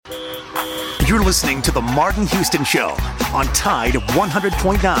You're listening to The Martin Houston Show on Tide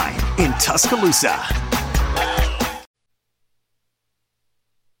 100.9 in Tuscaloosa.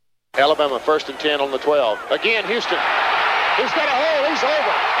 Alabama 1st and 10 on the 12. Again, Houston. He's got a hole. He's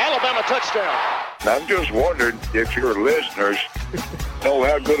over. Alabama touchdown. I'm just wondering if your listeners know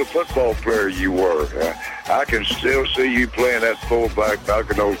how good a football player you were. I can still see you playing that fullback,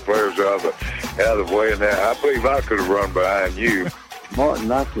 knocking those players out of the way. And I believe I could have run behind you. Martin,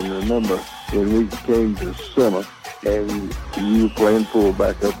 I can remember when we came to summer and you were playing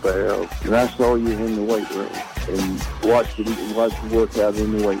fullback up there, and I saw you in the weight room and watched you work out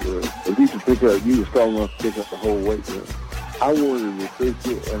in the weight room. If you were strong enough to pick up the whole weight room. I wanted to recruit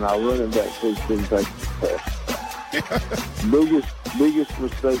you, and our running back coach didn't take the pass. Biggest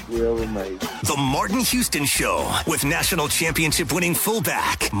mistake we ever made. The Martin Houston Show with national championship winning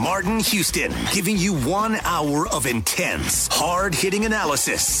fullback Martin Houston, giving you 1 hour of intense, hard-hitting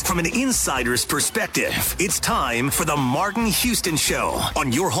analysis from an insider's perspective. It's time for the Martin Houston Show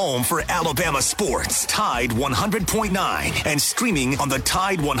on your home for Alabama sports, Tide 100.9, and streaming on the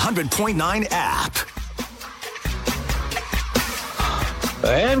Tide 100.9 app.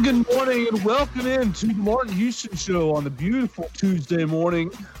 And good morning and welcome in to the Martin Houston Show on the beautiful Tuesday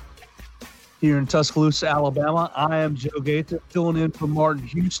morning here in Tuscaloosa, Alabama. I am Joe Gaither filling in for Martin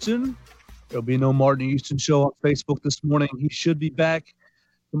Houston. There'll be no Martin Houston Show on Facebook this morning. He should be back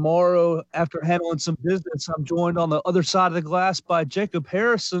tomorrow after handling some business. I'm joined on the other side of the glass by Jacob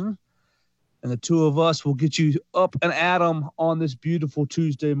Harrison, and the two of us will get you up and at 'em on this beautiful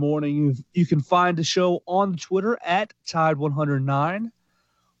Tuesday morning. You can find the show on Twitter at Tide109.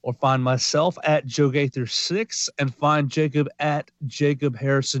 Or find myself at Joe Gaither6 and find Jacob at Jacob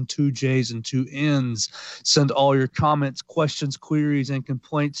Harrison, 2 J's and 2 N's. Send all your comments, questions, queries, and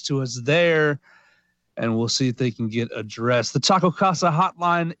complaints to us there, and we'll see if they can get addressed. The Taco Casa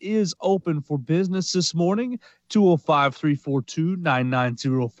hotline is open for business this morning,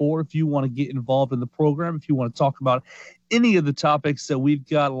 205-342-9904. If you want to get involved in the program, if you want to talk about any of the topics that we've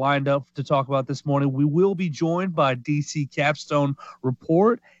got lined up to talk about this morning, we will be joined by DC Capstone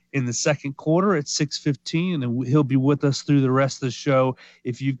Report in the second quarter at 6:15, and he'll be with us through the rest of the show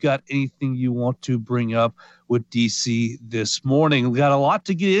if you've got anything you want to bring up with DC this morning. We've got a lot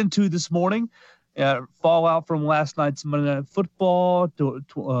to get into this morning. Fallout from last night's Monday Night Football,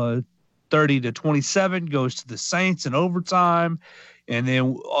 30-27 goes to the Saints in overtime. And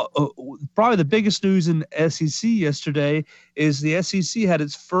then probably the biggest news in the SEC yesterday is the SEC had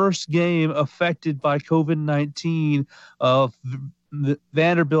its first game affected by COVID-19.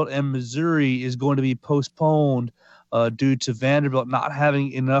 Vanderbilt and Missouri is going to be postponed due to Vanderbilt not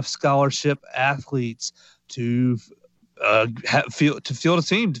having enough scholarship athletes to field a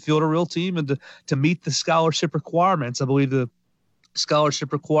team, to field a real team, and to meet the scholarship requirements. I believe the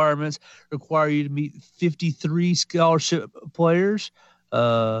scholarship requirements require you to meet 53 scholarship players.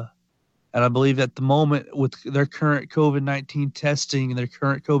 And I believe at the moment with their current COVID-19 testing and their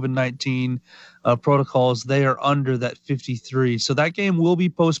current COVID-19 protocols, they are under that 53. So that game will be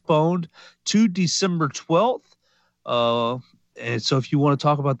postponed to December 12th. And so if you want to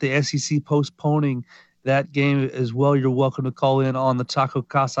talk about the SEC postponing that game as well, you're welcome to call in on the Taco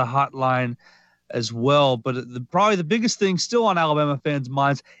Casa hotline as well. But probably the biggest thing still on Alabama fans'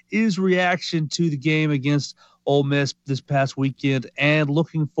 minds is reaction to the game against Ole Miss this past weekend, and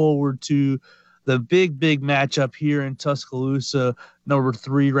looking forward to the big matchup here in Tuscaloosa. Number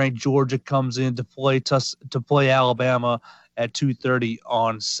 3 ranked Georgia comes in to play Alabama at 2:30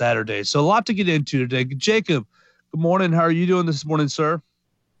 on Saturday. So a lot to get into today. Jacob, good morning. How are you doing this morning, sir?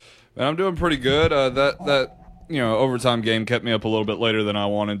 Man, I'm doing pretty good. That overtime game kept me up a little bit later than I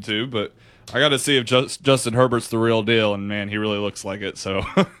wanted to, but I got to see if Justin Herbert's the real deal, and man, he really looks like it. So,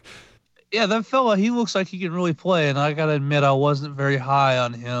 yeah, that fella, he looks like he can really play, and I got to admit, I wasn't very high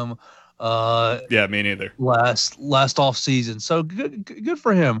on him. Yeah, me neither. Last off season, so good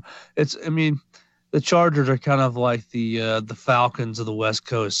for him. The Chargers are kind of like the Falcons of the West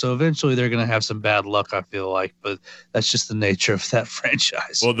Coast. So eventually they're going to have some bad luck, I feel like, but that's just the nature of that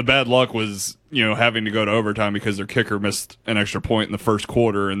franchise. Well, the bad luck was, having to go to overtime because their kicker missed an extra point in the first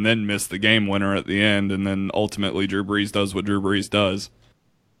quarter and then missed the game winner at the end. And then ultimately Drew Brees does what Drew Brees does.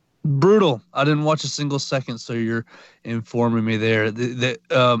 Brutal. I didn't watch a single second, so you're informing me there.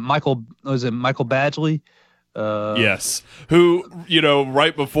 Michael Badgley? Yes. Who,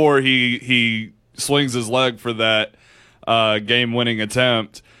 right before he swings his leg for that game-winning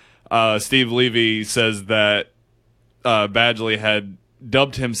attempt, Steve Levy says that Badgley had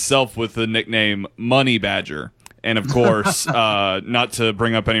dubbed himself with the nickname Money Badger. And, of course, not to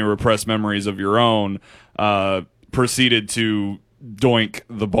bring up any repressed memories of your own, proceeded to doink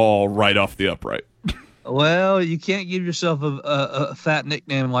the ball right off the upright. Well, you can't give yourself a fat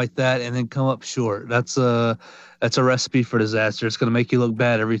nickname like that and then come up short. That's a recipe for disaster. It's going to make you look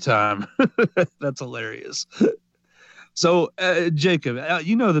bad every time. That's hilarious. So, Jacob,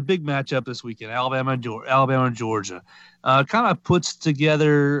 the big matchup this weekend, Alabama and Georgia, kind of puts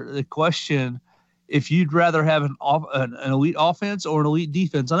together the question if you'd rather have an elite offense or an elite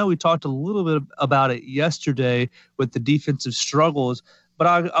defense. I know we talked a little bit about it yesterday with the defensive struggles,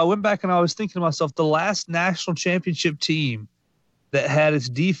 but I went back and I was thinking to myself, the last national championship team that had its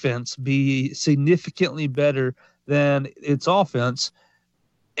defense be significantly better than its offense,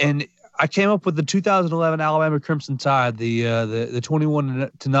 and I came up with the 2011 Alabama Crimson Tide, the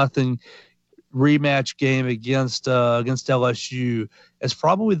 21-0 rematch game against LSU, as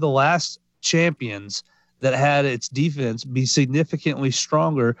probably the last champions that had its defense be significantly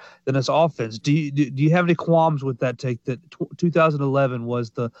stronger than its offense. Do you have any qualms with that take that 2011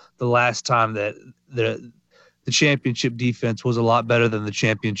 was the last time that the championship defense was a lot better than the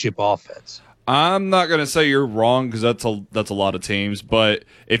championship offense? I'm not going to say you're wrong because that's a lot of teams. But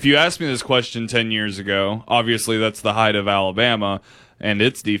if you asked me this question 10 years ago, obviously that's the height of Alabama and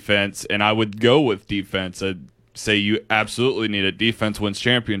its defense, and I would go with defense. I'd say you absolutely need it. Defense wins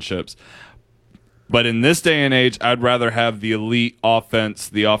championships. But in this day and age, I'd rather have the elite offense,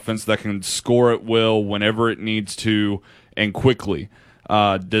 the offense that can score at will whenever it needs to and quickly.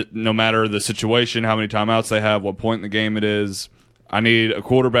 No matter the situation, how many timeouts they have, what point in the game it is. I need a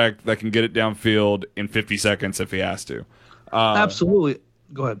quarterback that can get it downfield in 50 seconds if he has to. Absolutely.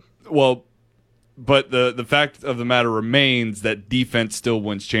 Go ahead. Well, but the fact of the matter remains that defense still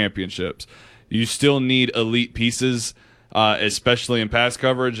wins championships. You still need elite pieces, especially in pass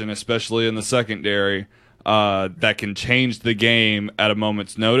coverage and especially in the secondary, that can change the game at a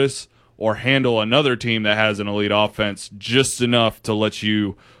moment's notice or handle another team that has an elite offense just enough to let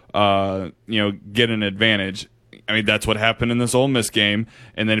you, get an advantage. I mean, that's what happened in this Ole Miss game.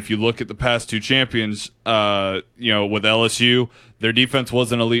 And then if you look at the past two champions, with LSU, their defense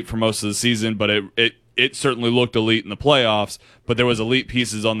wasn't elite for most of the season, but it certainly looked elite in the playoffs. But there was elite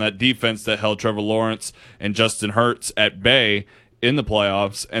pieces on that defense that held Trevor Lawrence and Justin Hurts at bay in the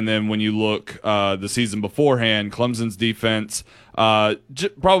playoffs. And then when you look the season beforehand, Clemson's defense,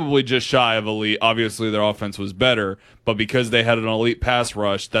 probably just shy of elite. Obviously, their offense was better, but because they had an elite pass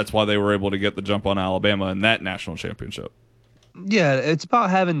rush, that's why they were able to get the jump on Alabama in that national championship. Yeah, it's about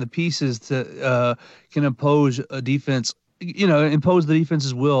having the pieces that can impose a defense, impose the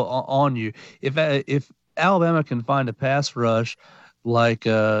defense's will on you. If Alabama can find a pass rush like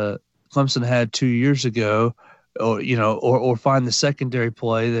Clemson had 2 years ago, or find the secondary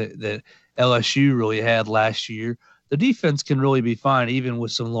play that LSU really had last year, the defense can really be fine, even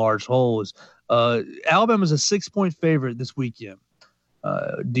with some large holes. Alabama's a 6-point favorite this weekend.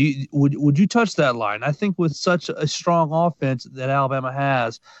 Would you touch that line? I think with such a strong offense that Alabama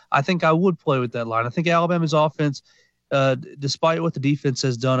has, I think I would play with that line. I think Alabama's offense, despite what the defense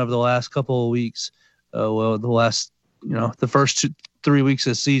has done over the last couple of weeks, the first 3 weeks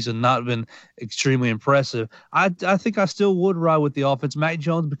of the season not been extremely impressive. I think I still would ride with the offense. Mac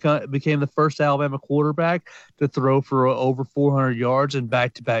Jones became the first Alabama quarterback to throw for over 400 yards in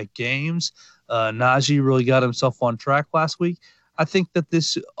back-to-back games. Najee really got himself on track last week. I think that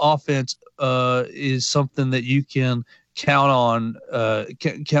this offense is something that you can count on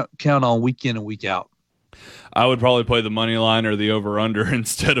week in and week out. I would probably play the money line or the over-under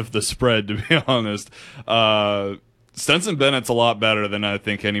instead of the spread, to be honest. Stetson Bennett's a lot better than I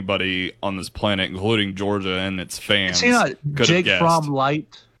think anybody on this planet, including Georgia and its fans. Is he not Jake Fromm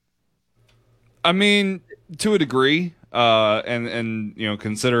light? I mean, to a degree. And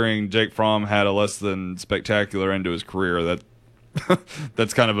considering Jake Fromm had a less than spectacular end to his career,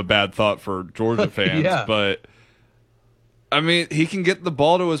 that's kind of a bad thought for Georgia fans. Yeah. But I mean, he can get the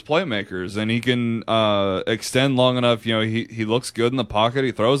ball to his playmakers, and he can extend long enough. He looks good in the pocket.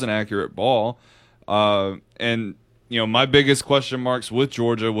 He throws an accurate ball, and my biggest question marks with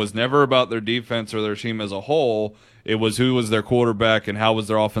Georgia was never about their defense or their team as a whole. It was who was their quarterback and how was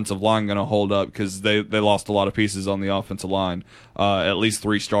their offensive line going to hold up, because they lost a lot of pieces on the offensive line, at least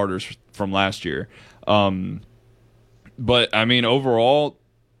 3 starters from last year. But, I mean, overall,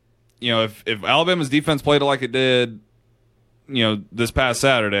 if Alabama's defense played like it did, this past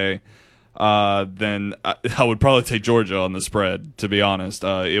Saturday, then I would probably take Georgia on the spread, to be honest.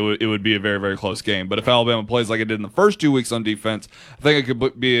 It would be a very, very close game. But if Alabama plays like it did in the first 2 weeks on defense, I think it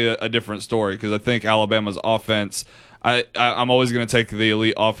could be a different story, because I think Alabama's offense, I'm always going to take the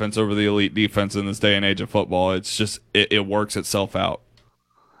elite offense over the elite defense in this day and age of football. It's just it works itself out.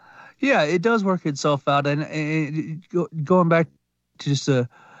 Yeah, it does work itself out. And going back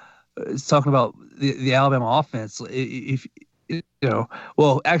talking about the Alabama offense. If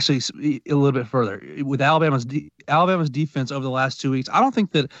well, actually, a little bit further with Alabama's defense over the last 2 weeks. I don't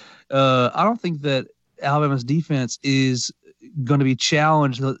think that Alabama's defense is going to be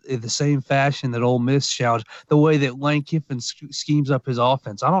challenged in the same fashion that Ole Miss challenged, the way that Lane Kiffin schemes up his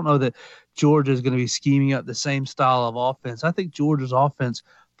offense. I don't know that Georgia is going to be scheming up the same style of offense. I think Georgia's offense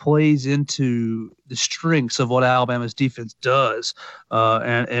plays into the strengths of what Alabama's defense does.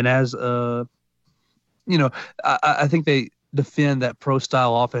 And as I think they defend that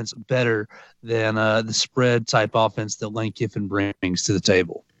pro-style offense better than the spread-type offense that Lane Kiffin brings to the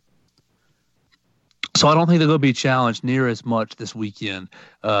table. So I don't think they're going to be challenged near as much this weekend.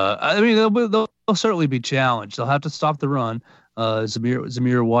 They'll certainly be challenged. They'll have to stop the run.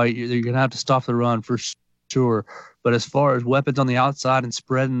 Zamir White, you're going to have to stop the run for sure. But as far as weapons on the outside and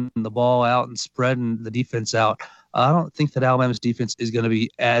spreading the ball out and spreading the defense out, I don't think that Alabama's defense is going to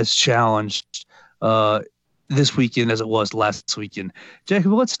be as challenged this weekend as it was last weekend.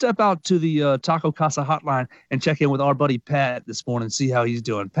 Jacob, let's step out to the Taco Casa hotline and check in with our buddy Pat this morning and see how he's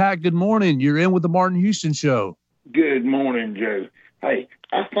doing. Pat, good morning. You're in with the Martin Houston Show. Good morning, Joe. Hey,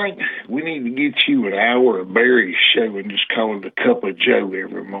 I think we need to get you an hour of Barry's show and just call it a Cup of Joe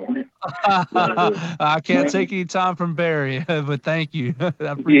every morning. I can't take any time from Barry, but thank you. I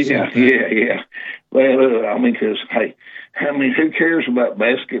appreciate that. Yeah. Well, because, who cares about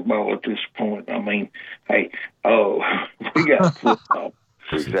basketball at this point? We got football.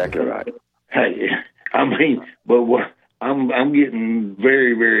 Exactly right. Hey, but what I'm getting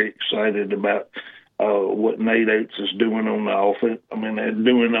very, very excited about what Nate Oates is doing on the offense. They're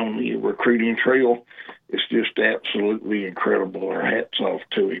doing on the recruiting trail. It's just absolutely incredible. Our hats off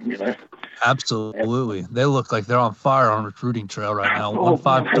to him, Absolutely. They look like they're on fire on recruiting trail right now. One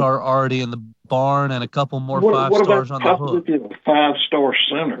 5-star already in the barn and a couple more 5-stars on the hook. A 5-star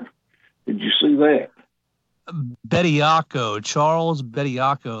center. Did you see that? Charles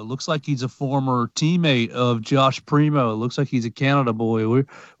Bediako. Looks like he's a former teammate of Josh Primo. Looks like he's a Canada boy.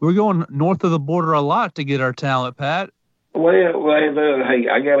 We're going north of the border a lot to get our talent, Pat. Well, hey,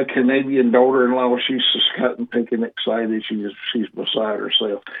 I got a Canadian daughter-in-law. She's just cutting, picking, excited. She's beside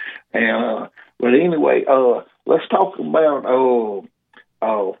herself. And but anyway, let's talk about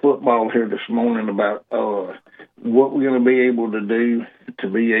football here this morning. About what we're going to be able to do to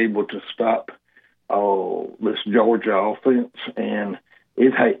be able to stop this Georgia offense. And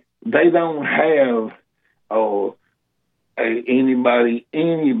they don't have anybody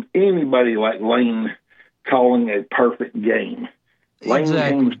like Lane calling a perfect game. Lane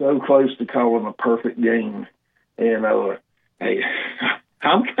came so close to calling a perfect game. And I'm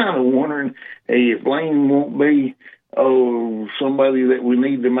kind of wondering if Lane won't be somebody that we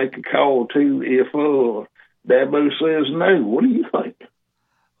need to make a call to if Dabo says no. What do you think?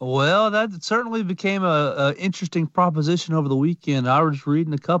 Well, that certainly became a interesting proposition over the weekend. I was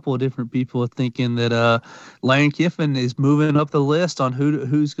reading a couple of different people thinking that Lane Kiffin is moving up the list on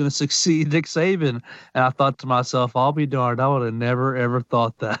who's going to succeed Nick Saban. And I thought to myself, I'll be darned, I would have never, ever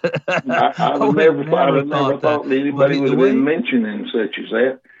thought that. I would never thought that anybody would have been mentioning such as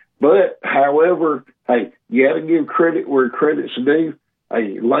that. But, however, you got to give credit where credit's due.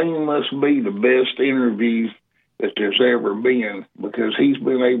 Lane must be the best interview that there's ever been, because he's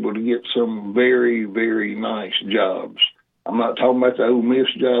been able to get some very, very nice jobs. I'm not talking about the Ole Miss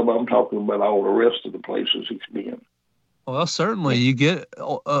job. I'm talking about all the rest of the places he's been. Well, certainly. You get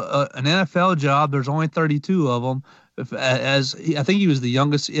an NFL job. There's only 32 of them. I think he was the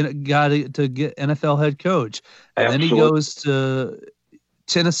youngest guy to get NFL head coach. And Absolutely. Then he goes to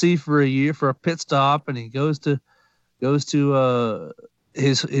Tennessee for a year for a pit stop, and he goes to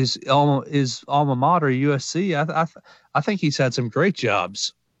his alma mater, USC. I think he's had some great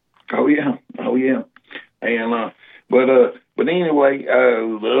jobs. Oh yeah. And but anyway,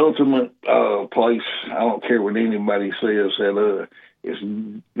 the ultimate place, I don't care what anybody says, that is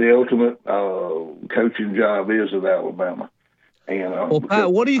the ultimate coaching job is at Alabama. And well, Pat,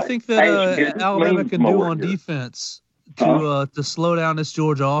 what do you think that Alabama can do on defense to slow down this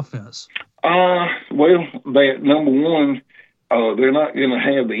Georgia offense? Well, number one, they're not going to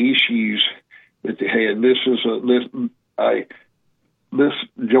have the issues that they had. This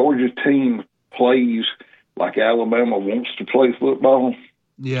Georgia team plays like Alabama wants to play football.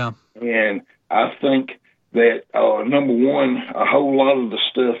 Yeah. And I think that, number one, a whole lot of the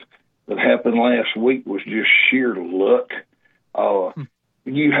stuff that happened last week was just sheer luck.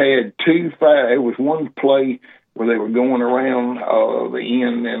 You had there was one play where they were going around the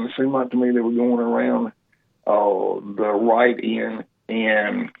end, and it seemed like to me they were going around the right end,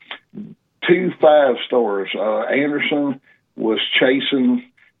 and 2 5-stars, Anderson was chasing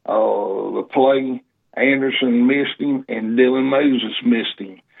the play. Anderson missed him, and Dylan Moses missed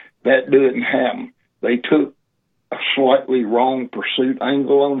him. That didn't happen. They took a slightly wrong pursuit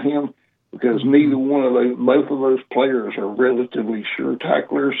angle on him because both of those players are relatively sure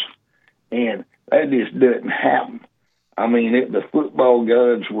tacklers, and that just doesn't happen. I mean, the football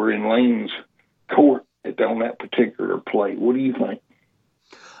gods were in Lane's court on that particular play. What do you think?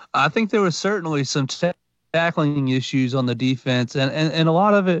 I think there was certainly some tackling issues on the defense, and a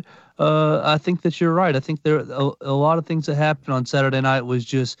lot of it, I think that you're right. I think there a lot of things that happened on Saturday night was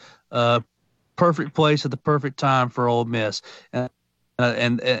just perfect place at the perfect time for Ole Miss. And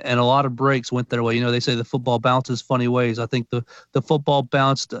a lot of breaks went their way. You know, they say the football bounces funny ways. I think the football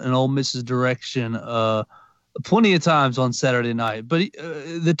bounced in Ole Miss's direction plenty of times on Saturday night. But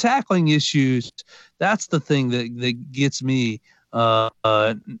the tackling issues, that's the thing that gets me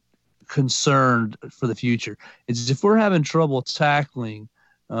concerned for the future. It's if we're having trouble tackling,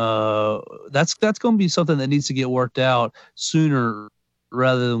 that's going to be something that needs to get worked out sooner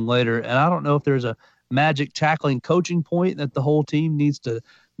rather than later. And I don't know if there's a magic tackling coaching point that the whole team needs to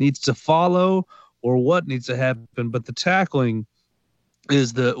follow or what needs to happen. But the tackling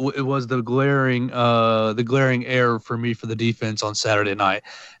was the glaring error for me for the defense on Saturday night.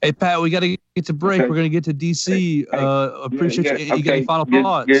 Hey Pat, we got to get to break. Okay. We're going to get to DC. Appreciate you. You got any final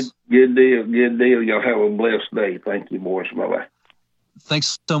thoughts? Good deal. Y'all have a blessed day. Thank you, boys. Bye bye.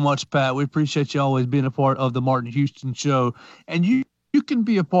 Thanks so much, Pat. We appreciate you always being a part of the Martin Houston Show, and you can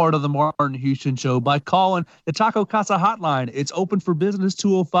be a part of the Martin Houston Show by calling the Taco Casa hotline. It's open for business,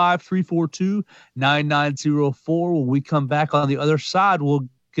 205-342-9904. When we come back on the other side, we'll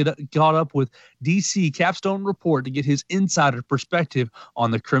get caught up with DC Capstone Report to get his insider perspective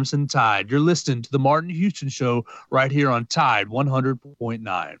on the Crimson Tide. You're listening to the Martin Houston Show right here on Tide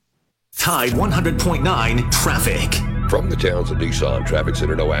 100.9. Tide 100.9 traffic. From the Townsend Nissan Traffic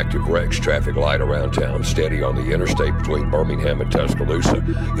Center, no active wrecks. Traffic light around town, steady on the interstate between Birmingham and Tuscaloosa.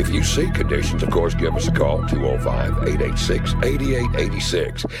 If you see conditions, of course, give us a call,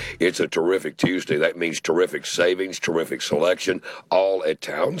 205-886-8886. It's a terrific Tuesday. That means terrific savings, terrific selection, all at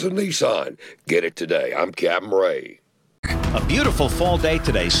Townsend Nissan. Get it today. I'm Captain Ray. A beautiful fall day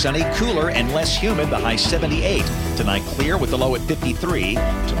today. Sunny, cooler, and less humid. The high 78. Tonight, clear with the low at 53.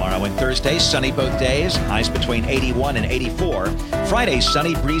 Tomorrow and Thursday, sunny both days. Highs between 81 and 84. Friday,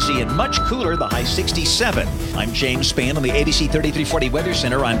 sunny, breezy, and much cooler. The high 67. I'm James Spann on the ABC 3340 Weather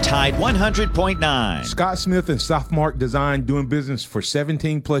Center on Tide 100.9. Scott Smith and Softmark Design, doing business for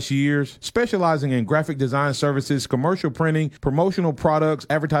 17 plus years, specializing in graphic design services, commercial printing, promotional products,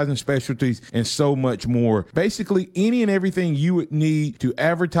 advertising specialties, and so much more. Basically, any and everything you would need to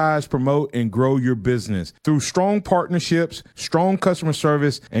advertise, promote, and grow your business. Through strong partnerships, strong customer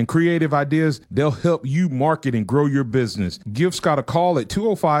service, and creative ideas, they'll help you market and grow your business. Give Scott a call at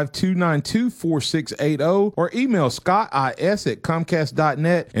 205-292-4680 or email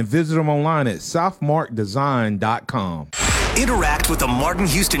scottis@comcast.net and visit them online at southmarkdesign.com. Interact with the Martin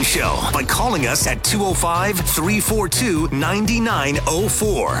Houston Show by calling us at 205-342-9904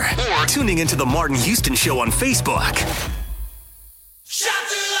 or tuning into the Martin Houston Show on Facebook. Shot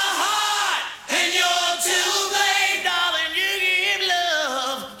to the heart, and you're too late, darling. You give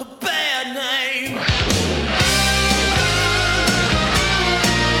love a bad name.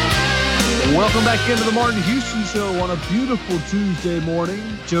 Welcome back into the Martin Houston Show on a beautiful Tuesday morning.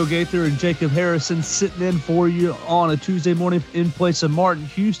 Joe Gaither and Jacob Harrison sitting in for you on a Tuesday morning in place of Martin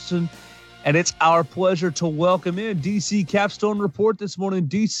Houston. And it's our pleasure to welcome in DC Capstone Report this morning.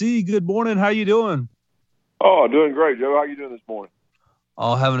 DC, good morning. How you doing? Oh, doing great, Joe. How you doing this morning?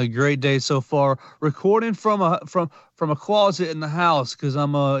 Oh, having a great day so far. Recording from a closet in the house because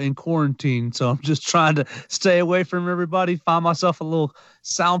I'm in quarantine, so I'm just trying to stay away from everybody. Find myself a little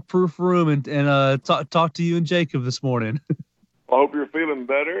soundproof room and talk to you and Jacob this morning. Well, I hope you're feeling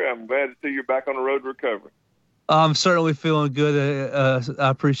better. I'm glad to see you're back on the road to recovery. I'm certainly feeling good. I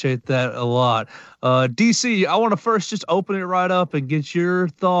appreciate that a lot. DC, I want to first just open it right up and get your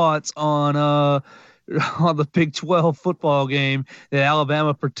thoughts on the Big 12 football game that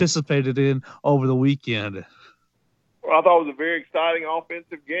Alabama participated in over the weekend. Well, I thought it was a very exciting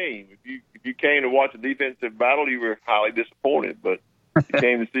offensive game. If you came to watch a defensive battle, you were highly disappointed. But you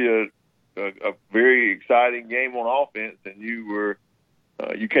came to see a very exciting game on offense, and you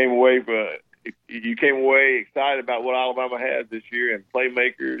came away excited about what Alabama has this year and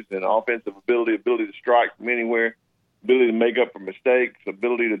playmakers and offensive ability to strike from anywhere, ability to make up for mistakes,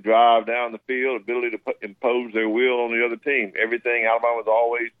 ability to drive down the field, ability to impose their will on the other team. Everything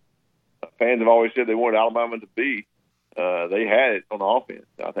fans have always said they wanted Alabama to be. they had it on offense.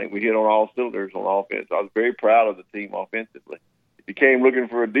 I think we hit on all cylinders on offense. I was very proud of the team offensively. If you came looking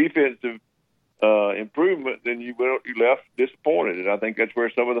for a defensive improvement, then you left disappointed, and I think that's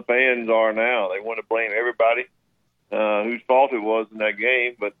where some of the fans are now. They want to blame everybody whose fault it was in that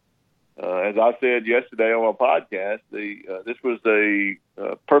game, but as I said yesterday on my podcast, this was a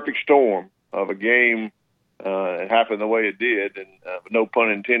perfect storm of a game. It happened the way it did, and no pun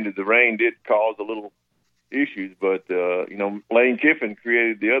intended, the rain did cause a little issues, but Lane Kiffin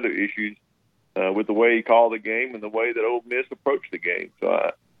created the other issues with the way he called the game and the way that Ole Miss approached the game.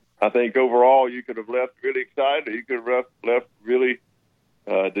 So I think overall you could have left really excited, or you could have left really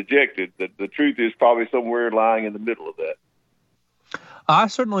dejected. The truth is probably somewhere lying in the middle of that. I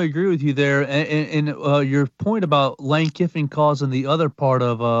certainly agree with you there, and your point about Lane Kiffin causing the other part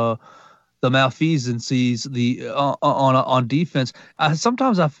of the malfeasancies on defense.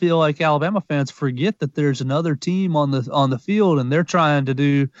 Sometimes I feel like Alabama fans forget that there's another team on the field, and they're trying to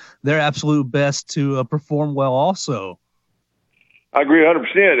do their absolute best to perform well also. I agree 100%.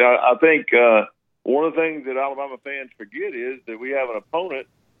 I think one of the things that Alabama fans forget is that we have an opponent,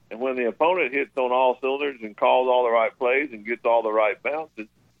 and when the opponent hits on all cylinders and calls all the right plays and gets all the right bounces,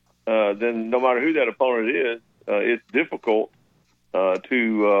 then no matter who that opponent is, it's difficult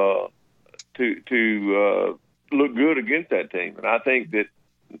to look good against that team. And I think that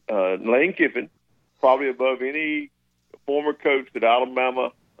Lane Kiffin, probably above any former coach that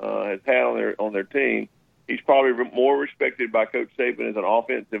Alabama has had on their team, he's probably more respected by Coach Saban as an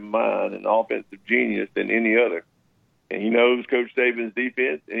offensive mind and offensive genius than any other. And he knows Coach Saban's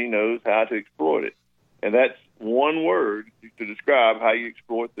defense, and he knows how to exploit it. And that's one word to describe how you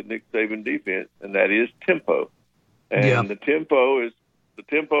exploit the Nick Saban defense, and that is tempo. And the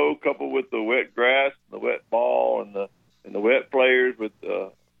tempo coupled with the wet grass, the wet ball, and the wet players with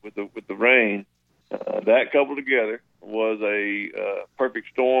the rain. That coupled together was a perfect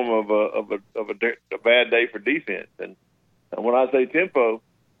storm of a bad day for defense. And when I say tempo,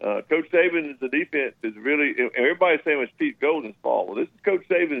 Coach Saban's defense is really, everybody's saying it's Pete Golden's fault. Well, this is Coach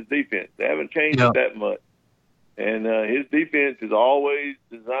Saban's defense. They haven't changed it that much. And his defense is always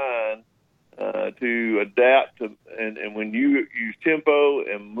designed to adapt to, and when you use tempo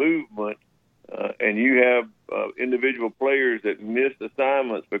and movement, and you have individual players that miss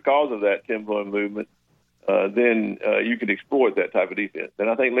assignments because of that tempo and movement, then you can exploit that type of defense. And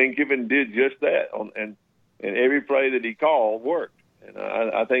I think Lane Kiffin did just that, and every play that he called worked. And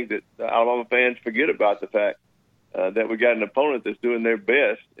I think that Alabama fans forget about the fact that we got an opponent that's doing their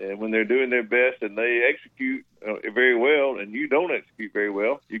best, and when they're doing their best and they execute very well, and you don't execute very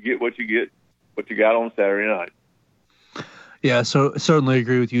well, you get what you got on Saturday night. Yeah, so certainly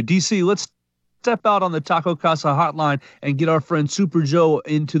agree with you. DC, let's step out on the Taco Casa hotline and get our friend Super Joe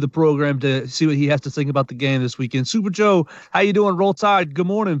into the program to see what he has to think about the game this weekend. Super Joe, how you doing? Roll Tide. Good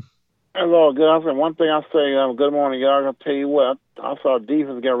morning. Hello, good afternoon. One thing I say, good morning, y'all. I'll tell you what, I saw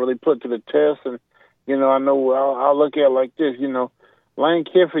defense got really put to the test, and I know I'll look at it like this. Lane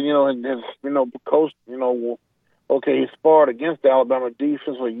Kiffin, has coached. Okay, he sparred against the Alabama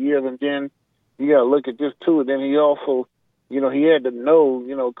defense for years, and then you got to look at this too. And then he also, he had to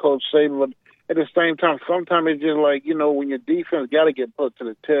know, Coach Saban. But at the same time, sometimes it's just like, when your defense got to get put to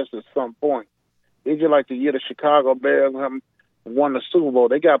the test at some point. It's just like the year the Chicago Bears won the Super Bowl.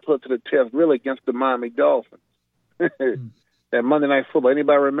 They got put to the test really against the Miami Dolphins. That Monday Night Football.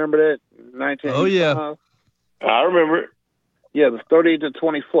 Anybody remember that? 1985? Oh, yeah. I remember it. Yeah, it was 38-24.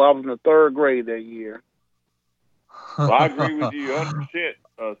 I was in the third grade that year. Well, I agree with you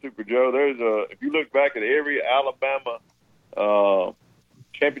 100%, Super Joe. If you look back at every Alabama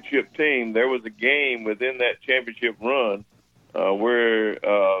championship team, there was a game within that championship run where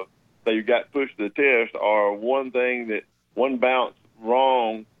they got pushed to the test, or one bounce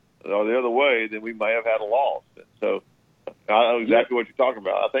wrong or the other way, then we may have had a loss. And so I know exactly what you're talking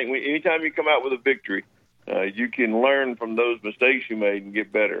about. I think anytime you come out with a victory, you can learn from those mistakes you made and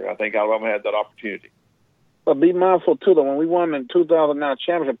get better. I think Alabama had that opportunity. But be mindful, too, that when we won in 2009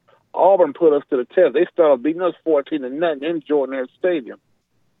 championship, Auburn put us to the test. They started beating us 14-0 in Jordan Hare Stadium.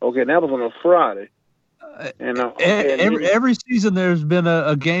 Okay, and that was on a Friday. Every season there's been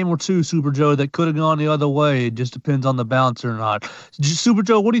a game or two, Super Joe, that could have gone the other way. It just depends on the bounce or not. Super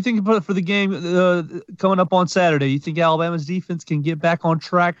Joe, what do you think about for the game coming up on Saturday? You think Alabama's defense can get back on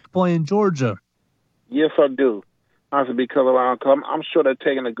track playing Georgia? Yes, I do. Honestly, because I'm sure they're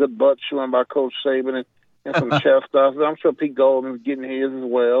taking a good butt chewing by Coach Saban and some chest stuff. I'm sure Pete Golden's getting his as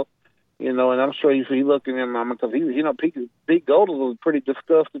well. And I'm sure he's looking at him because Pete Golden was pretty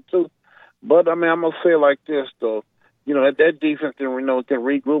disgusted too. But I'm gonna say it like this though, that defense can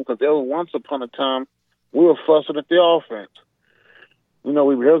regroup, because there was once upon a time we were fussing at the offense. You know,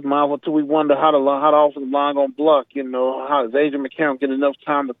 there was mindful too. We wondered how the offensive line gonna block. You know, how does Adrian McCarron get enough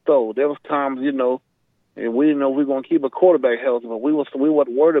time to throw? There was times, you know, and we didn't know if we were gonna keep a quarterback healthy, but we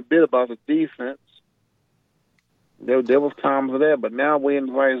weren't worried a bit about the defense. There was times of that, but now we're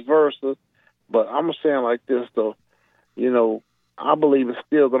in vice versa. But I'm saying like this though, you know, I believe it's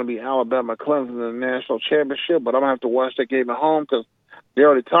still going to be Alabama Clemson in the national championship, but I'm going to have to watch that game at home because they're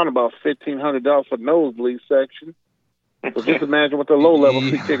already talking about $1,500 for nosebleed section. So just imagine what the low-level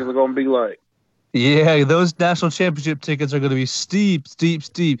seat tickets are going to be like. Yeah, those national championship tickets are going to be steep.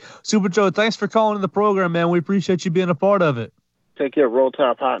 Super Joe, thanks for calling in the program, man. We appreciate you being a part of it. Take care, Roll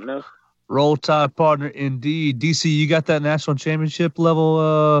Tide partners. Roll Tide partner, indeed. DC, you got that national championship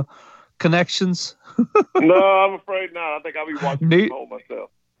level connections? No, I'm afraid not. I think I'll be watching from home myself.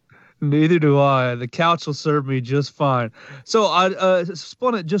 Neither do I. The couch will serve me just fine. So I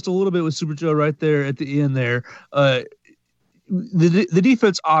spun it just a little bit with Super Joe right there at the end there. The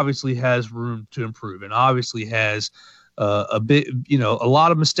defense obviously has room to improve and obviously has a bit, you know, a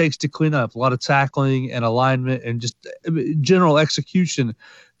lot of mistakes to clean up, a lot of tackling and alignment and just general execution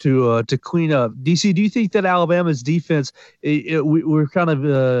to clean up. DC, do you think that Alabama's defense, we're kind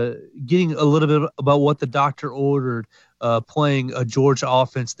of getting a little bit about what the doctor ordered, playing a Georgia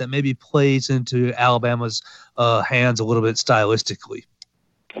offense that maybe plays into Alabama's hands a little bit stylistically?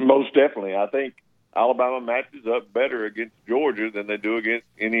 Most definitely. I think Alabama matches up better against Georgia than they do against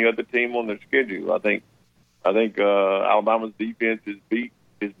any other team on their schedule. I think Alabama's defense is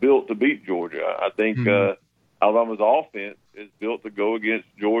built to beat Georgia. I think Alabama's offense is built to go against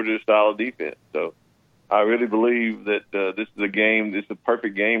Georgia's style of defense. So I really believe that this is a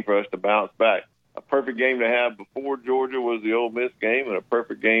perfect game for us to bounce back. A perfect game to have before Georgia was the Ole Miss game, and a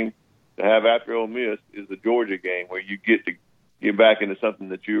perfect game to have after Ole Miss is the Georgia game, where you get to get back into something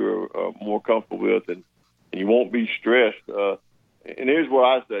that you're more comfortable with, and you won't be stressed. And here's what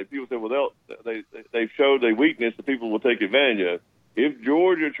I say. People say, well, they've showed their weakness that people will take advantage of. If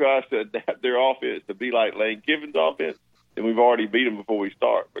Georgia tries to adapt their offense to be like Lane Kiffin's offense, then we've already beat them before we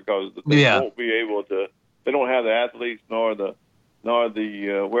start because they won't be able to – they don't have the athletes nor the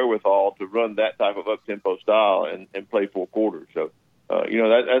wherewithal to run that type of up-tempo style and play 4 quarters. So,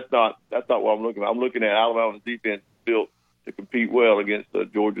 that's not what I'm looking at. I'm looking at Alabama's defense built to compete well against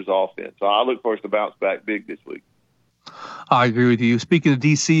Georgia's offense. So I look for us to bounce back big this week. I agree with you. Speaking of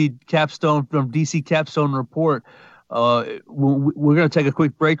DC Capstone, from DC Capstone Report, we're going to take a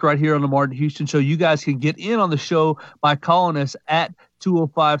quick break right here on the Martin Houston Show. You guys can get in on the show by calling us at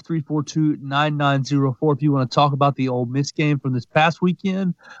 205-342-9904 if you want to talk about the Ole Miss game from this past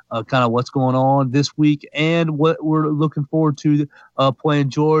weekend, kind of what's going on this week, and what we're looking forward to playing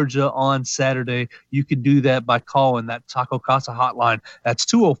Georgia on Saturday. You can do that by calling that Taco Casa hotline. That's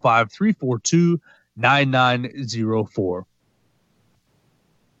 205-342-9904.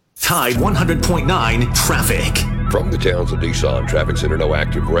 Tide 100.9 traffic. From the Townsend Nissan Traffic Center, no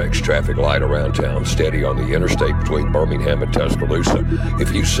active wrecks. Traffic light around town, steady on the interstate between Birmingham and Tuscaloosa.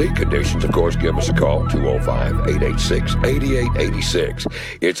 If you see conditions, of course, give us a call, 205-886-8886.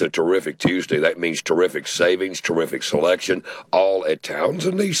 It's a terrific Tuesday. That means terrific savings, terrific selection, all at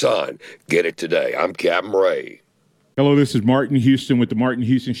Townsend Nissan. Get it today. I'm Captain Ray. Hello, this is Martin Houston with the Martin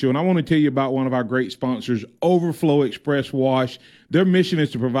Houston Show, and I want to tell you about one of our great sponsors, Overflow Express Wash. Their mission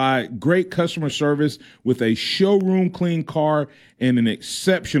is to provide great customer service with a showroom clean car and an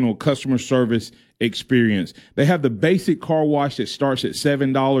exceptional customer service experience. They have the basic car wash that starts at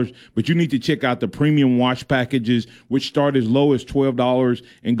 $7, but you need to check out the premium wash packages, which start as low as $12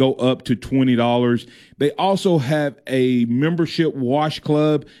 and go up to $20. They also have a membership wash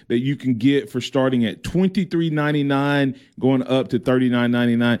club that you can get for starting at $23.99, going up to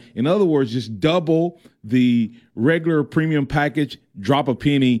 $39.99. In other words, just double the regular premium package, drop a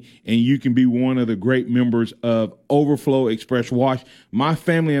penny, and you can be one of the great members of Overflow Express Wash. My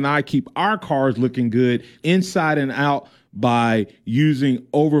family and I keep our cars looking good inside and out by using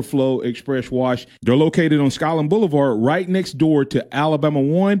Overflow Express Wash. They're located on Skyland Boulevard right next door to Alabama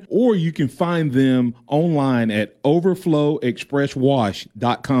 1, or you can find them online at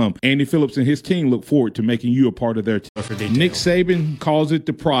overflowexpresswash.com. Andy Phillips and his team look forward to making you a part of their team. Nick Saban calls it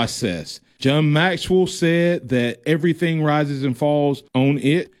the process. John Maxwell said that everything rises and falls on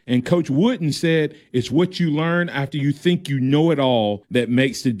it. And Coach Wooden said it's what you learn after you think you know it all that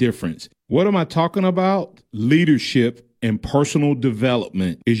makes the difference. What am I talking about? Leadership and personal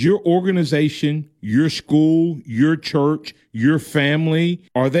development. Is your organization your school, your church, your family?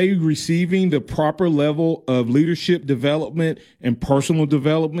 Are they receiving the proper level of leadership development and personal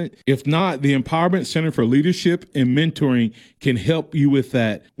development? If not, the Empowerment Center for Leadership and Mentoring can help you with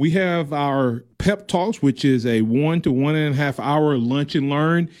that. We have our Pep Talks, which is a 1 to 1.5 hour lunch and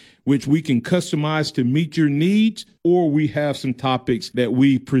learn, which we can customize to meet your needs, or we have some topics that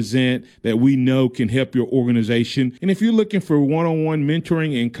we present that we know can help your organization. And if you're looking for one-on-one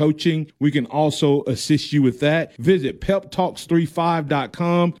mentoring and coaching, we can also assist you with that. Visit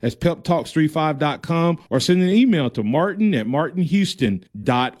peptalks35.com. That's peptalks35.com, or send an email to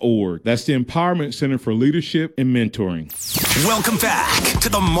martin@martinhouston.org. That's the Empowerment Center for Leadership and Mentoring. Welcome back to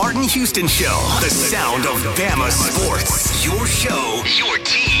the Martin Houston Show, the sound of Bama sports. Your show, your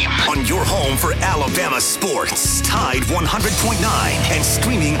team, on your home for Alabama sports. Tide 100.9 and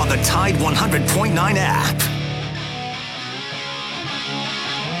streaming on the Tide 100.9 app.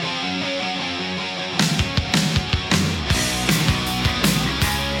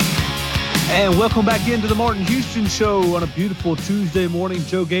 And welcome back into the Martin Houston Show on a beautiful Tuesday morning.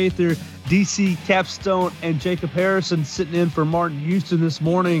 Joe Gaither, DC Capstone, and Jacob Harrison sitting in for Martin Houston this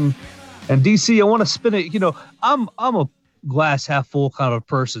morning. And DC, I want to spin it. You know, I'm a glass half full kind of a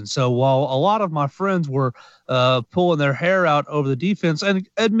person. So while a lot of my friends were pulling their hair out over the defense, and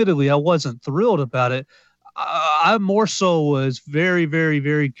admittedly I wasn't thrilled about it, I more so was very, very,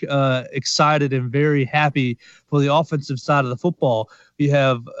 very excited and very happy for the offensive side of the football. You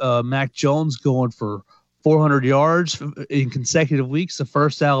have Mac Jones going for 400 yards in consecutive weeks, the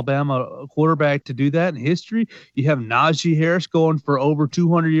first Alabama quarterback to do that in history. You have Najee Harris going for over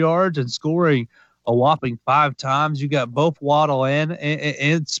 200 yards and scoring a whopping 5 times. You got both Waddle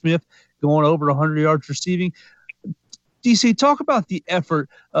and Smith going over 100 yards receiving. DC, talk about the effort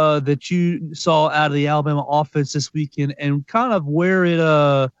that you saw out of the Alabama offense this weekend and kind of where it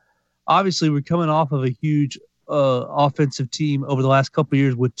obviously we're coming off of a huge offensive team over the last couple of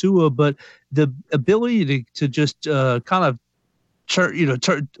years with Tua, but the ability to just kind of you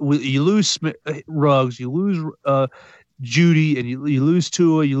lose Ruggs, you lose Judy, and you lose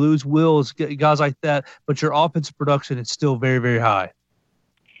Tua, you lose Wills, guys like that, but your offensive production is still very, very high.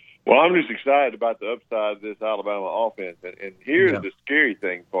 Well, I'm just excited about the upside of this Alabama offense. And here's the scary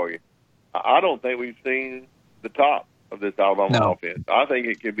thing for you. I don't think we've seen the top of this Alabama offense. I think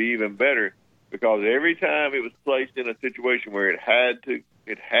it could be even better because every time it was placed in a situation where it had to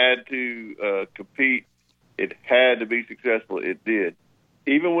compete, it had to be successful, it did.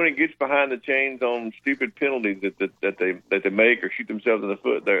 Even when it gets behind the chains on stupid penalties that they make or shoot themselves in the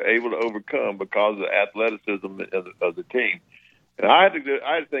foot, they're able to overcome because of the athleticism of the team. And I have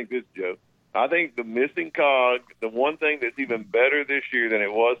to think this, Joe. I think the missing cog, the one thing that's even better this year than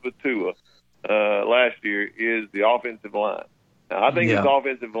it was with Tua last year, is the offensive line. Now, I think this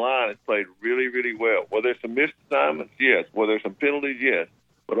offensive line has played really, really well. Well, there's some missed assignments, yes. Well, there's some penalties, yes.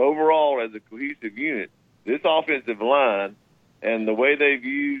 But overall, as a cohesive unit, this offensive line and the way they've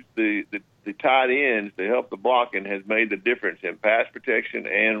used the tight ends to help the blocking has made the difference in pass protection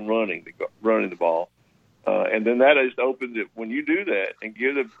and running the ball. And then that has opened it. When you do that and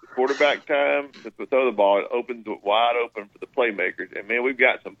give the quarterback time to throw the ball, it opens it wide open for the playmakers. And, man, we've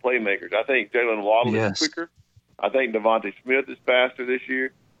got some playmakers. I think Jalen Waddle is quicker. I think Devontae Smith is faster this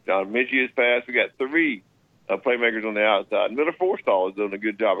year. John Minchie is fast. We got 3 playmakers on the outside. Miller Forstall is doing a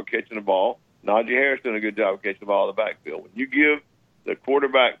good job of catching the ball. Najee Harris doing a good job of catching the ball in the backfield. When you give the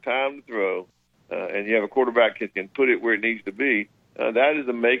quarterback time to throw and you have a quarterback that can put it where it needs to be, that is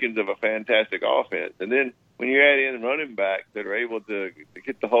the makings of a fantastic offense. And then when you add in running backs that are able to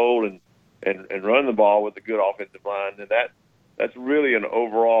get the hole and run the ball with a good offensive line, then that's really an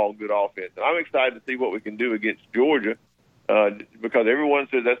overall good offense. And I'm excited to see what we can do against Georgia because everyone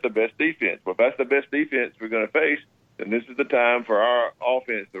says that's the best defense. Well, if that's the best defense we're going to face, then this is the time for our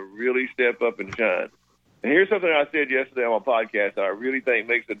offense to really step up and shine. And here's something I said yesterday on my podcast that I really think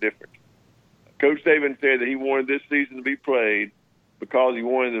makes a difference. Coach Saban said that he wanted this season to be played because he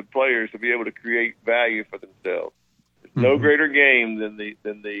wanted the players to be able to create value for themselves. There's no greater game than the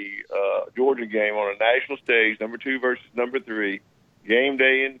Georgia game on a national stage, number 2 versus number 3, game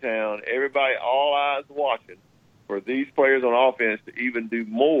day in town, everybody, all eyes watching for these players on offense to even do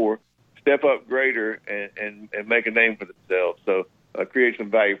more, step up greater, and make a name for themselves. So create some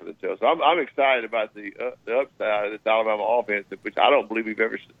value for themselves. So I'm excited about the upside of this Alabama offense, which I don't believe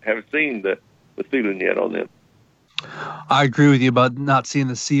haven't seen the ceiling yet on them. I agree with you about not seeing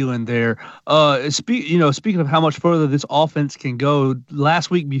the ceiling there. Speaking of how much further this offense can go, last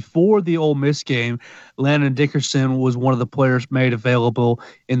week before the Ole Miss game, Landon Dickerson was one of the players made available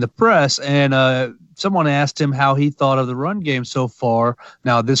in the press, and someone asked him how he thought of the run game so far.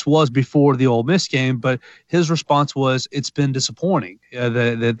 Now, this was before the Ole Miss game, but his response was it's been disappointing,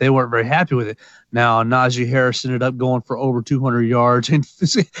 that they weren't very happy with it. Now, Najee Harris ended up going for over 200 yards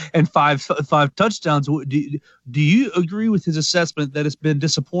and five touchdowns. Do you agree with his assessment that it's been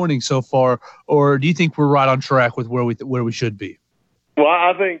disappointing so far, or do you think we're right on track with where we should be? Well,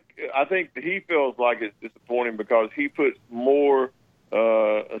 I think he feels like it's disappointing because he puts more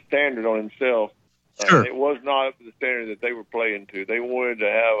a standard on himself. Sure. It was not up to the standard that they were playing to. They wanted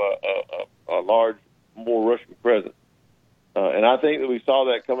to have a large, more rushing presence. And I think that we saw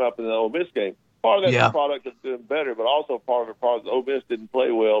that come up in the Ole Miss game. Part of that product is doing better, but also part of the product Ole Miss didn't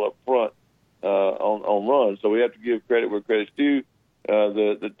play well up front on runs. So we have to give credit where credit's due.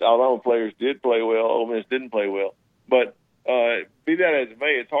 The Alabama players did play well. Ole Miss didn't play well. But be that as it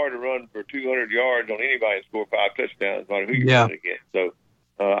may, it's hard to run for 200 yards on anybody and score 5 touchdowns, no matter who you're running against. So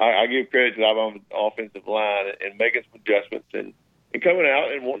I give credit to the Alabama offensive line and making some adjustments and coming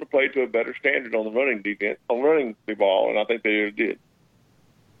out and wanting to play to a better standard on the running defense, on running the ball, and I think they did.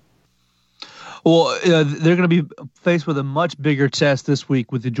 Well, they're going to be faced with a much bigger test this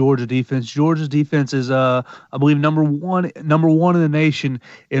week with the Georgia defense. Georgia's defense is, I believe, number one in the nation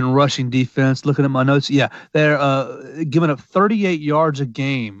in rushing defense. Looking at my notes, they're giving up 38 yards a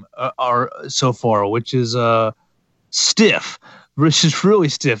game so far, which is stiff. Which is really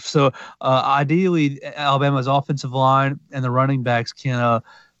stiff. So ideally, Alabama's offensive line and the running backs can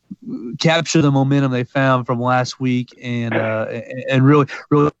capture the momentum they found from last week and really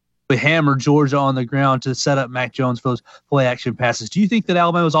hammer Georgia on the ground to set up Mac Jones for those play action passes. Do you think that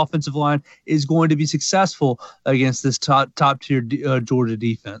Alabama's offensive line is going to be successful against this top tier Georgia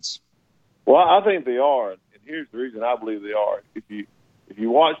defense? Well, I think they are, and here's the reason I believe they are. If you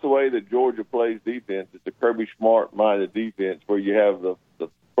watch the way that Georgia plays defense, it's a Kirby Smart-minded defense where you have the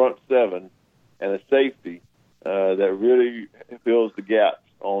front seven and a safety that really fills the gaps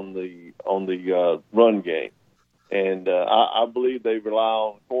on the run game. And I believe they rely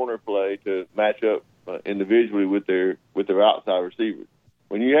on corner play to match up individually with their outside receivers.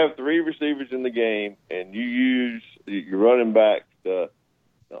 When you have 3 receivers in the game and you use your running backs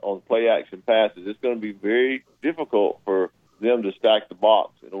on play action passes, it's going to be very difficult for them to stack the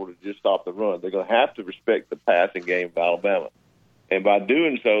box in order to just stop the run. They're going to have to respect the passing game of Alabama. And by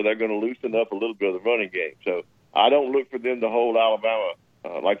doing so, they're going to loosen up a little bit of the running game. So I don't look for them to hold Alabama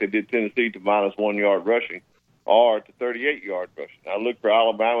like they did Tennessee to -1 yard rushing or to 38 yard rushing. I look for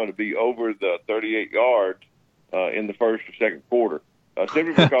Alabama to be over the 38 yards in the first or second quarter,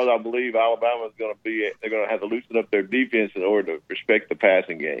 simply because I believe Alabama is going to they're going to have to loosen up their defense in order to respect the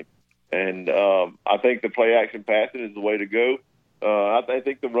passing game. And I think the play action passing is the way to go. I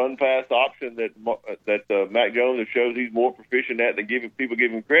think the run pass option that Mac Jones shows he's more proficient at than people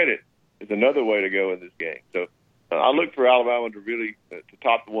give him credit is another way to go in this game. So I look for Alabama to really to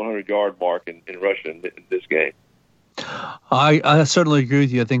top the 100-yard mark in rushing in this game. I certainly agree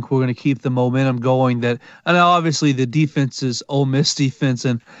with you. I think we're going to keep the momentum going. And obviously the defenses, Ole Miss defense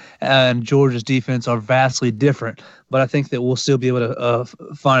and Georgia's defense are vastly different. But I think that we'll still be able to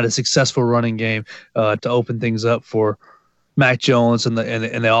find a successful running game to open things up for Mac Jones and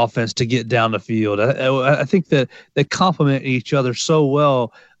the offense to get down the field. I think that they complement each other so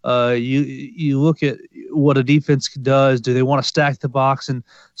well. You look at what a defense does. Do they want to stack the box and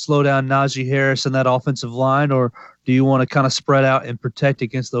slow down Najee Harris and that offensive line, or do you want to kind of spread out and protect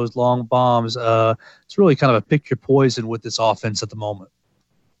against those long bombs? It's really kind of a pick your poison with this offense at the moment.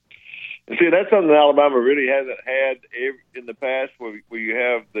 See, that's something Alabama really hasn't had in the past, where you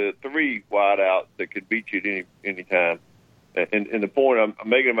have the 3 wideouts that could beat you at any time. And the point I'm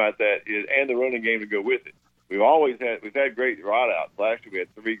making about that is, and the running game to go with it. We've had great wideouts. Last year we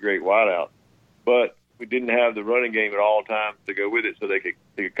had 3 great wideouts, but we didn't have the running game at all times to go with it, so they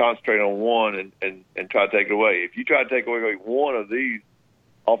could concentrate on one and try to take it away. If you try to take away one of these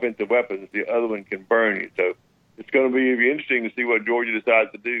offensive weapons, the other one can burn you. So it's going to be interesting to see what Georgia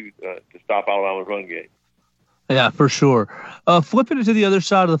decides to do to stop Alabama's run game. Yeah, for sure. Flipping it to the other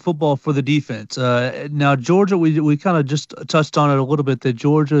side of the football for the defense. Now, Georgia, we kind of just touched on it a little bit, that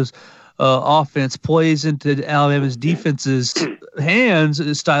Georgia's offense plays into Alabama's defense's hands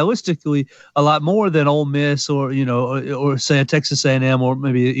stylistically a lot more than Ole Miss or say a Texas A&M or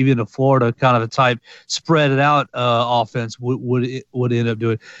maybe even a Florida kind of a type spread it out offense would end up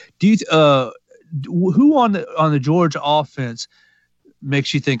doing. Do you who on the Georgia offense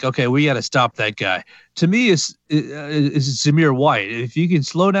makes you think, okay, we got to stop that guy? To me, is Zamir White. If you can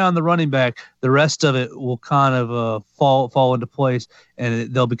slow down the running back, the rest of it will kind of fall into place,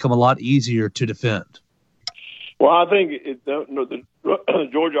 and they'll become a lot easier to defend. Well, I think the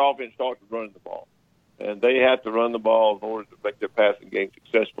Georgia offense starts with running the ball, and they have to run the ball in order to make their passing game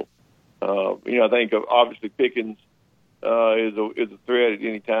successful. I think obviously Pickens is a threat at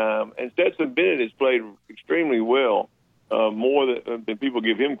any time, and Stetson Bennett has played extremely well, more than people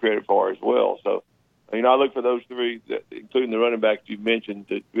give him credit for as well. So, I look for those three, including the running backs you mentioned,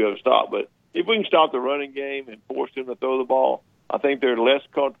 to be able to stop. But if we can stop the running game and force them to throw the ball, I think they're less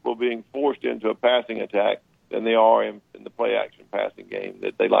comfortable being forced into a passing attack than they are in the play-action passing game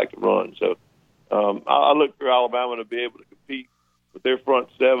that they like to run. So I look for Alabama to be able to compete with their front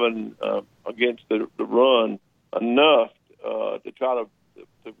seven against the run enough to try to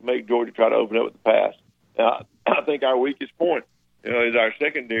make Georgia try to open up with the pass. Now, I think our weakest point is our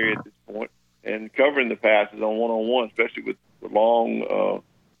secondary at this point, and covering the passes on one-on-one, especially with long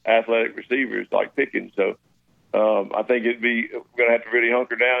athletic receivers like Pickens. So I think we're going to have to really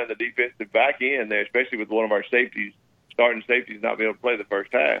hunker down in the defensive back end there, especially with one of our starting safeties not being able to play the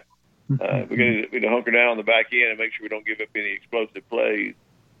first half. We're going to hunker down on the back end and make sure we don't give up any explosive plays.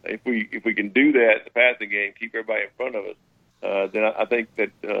 If we can do that in the passing game, keep everybody in front of us, then I think that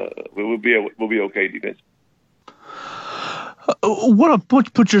we'll be okay defensively. Want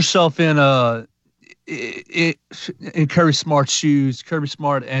to put yourself in Kirby Smart's shoes, Kirby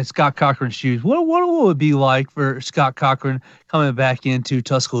Smart and Scott Cochran's shoes. What would it be like for Scott Cochran coming back into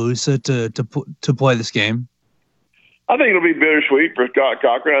Tuscaloosa to play this game? I think it'll be bittersweet for Scott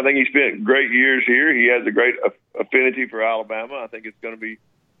Cochran. I think he spent great years here. He has a great affinity for Alabama. I think it's going to be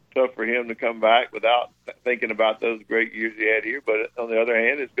tough for him to come back without thinking about those great years he had here. But on the other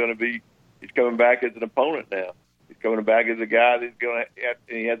hand, he's coming back as an opponent now. He's coming back as a guy that's going to have,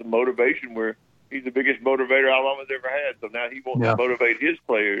 and he has a motivation where he's the biggest motivator Alabama's ever had. So now he wants to motivate his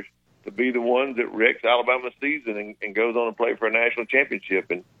players to be the ones that wrecks Alabama's season and goes on to play for a national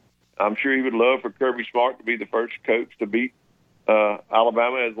championship. And I'm sure he would love for Kirby Smart to be the first coach to beat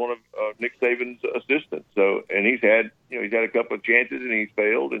Alabama as one of Nick Saban's assistants. So, and he's had a couple of chances and he's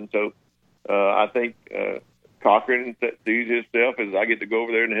failed. And so I think Cochran sees himself as I get to go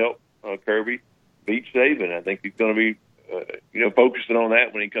over there and help Kirby beat Saban. I think he's going to be focusing on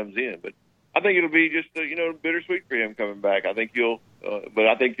that when he comes in. But I think it'll be just bittersweet for him coming back. I think but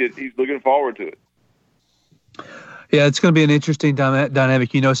I think that he's looking forward to it. Yeah, it's going to be an interesting dynamic.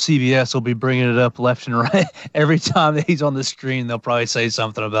 CBS will be bringing it up left and right. Every time that he's on the screen, they'll probably say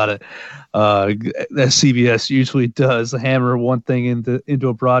something about it. That CBS usually does, hammer one thing into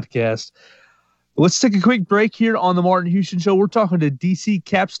a broadcast. Let's take a quick break here on the Martin Houston Show. We're talking to DC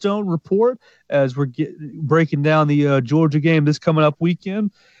Capstone Report as we're breaking down the Georgia game this coming up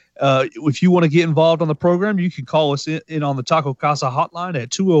weekend. If you want to get involved on the program, you can call us in on the Taco Casa hotline at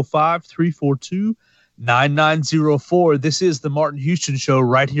 205-342-9904. This is the Martin Houston Show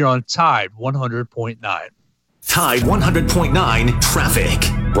right here on Tide 100.9. Tide 100.9 traffic.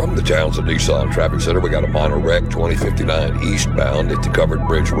 From the Townsend Nissan Traffic Center, we got a minor wreck 2059 eastbound at the Covered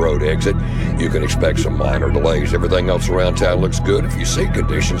Bridge Road exit. You can expect some minor delays. Everything else around town looks good. If you see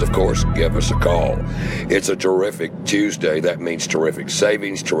conditions, of course, give us a call. It's a terrific Tuesday. That means terrific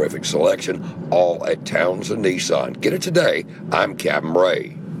savings, terrific selection, all at Townsend Nissan. Get it today. I'm Captain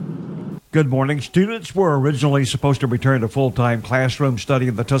Ray. Good morning. Students were originally supposed to return to full-time classroom study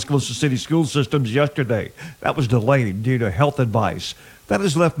in the Tuscaloosa City school systems yesterday. That was delayed due to health advice. That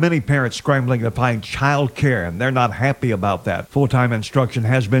has left many parents scrambling to find child care, and they're not happy about that. Full-time instruction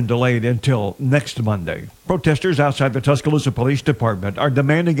has been delayed until next Monday. Protesters outside the Tuscaloosa Police Department are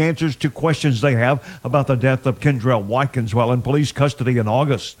demanding answers to questions they have about the death of Kendrell Watkins while in police custody in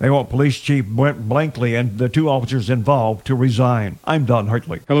August. They want Police Chief Brent Blankley and the two officers involved to resign. I'm Don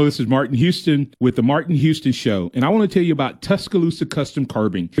Hartley. Hello, this is Martin Houston with the Martin Houston Show, and I want to tell you about Tuscaloosa Custom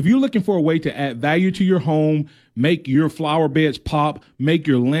Curbing. If you're looking for a way to add value to your home, make your flower beds pop, make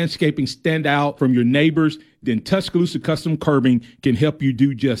your landscaping stand out from your neighbors, then Tuscaloosa Custom Curbing can help you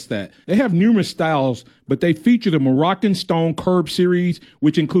do just that. They have numerous styles, but they feature the Moroccan Stone Curb series,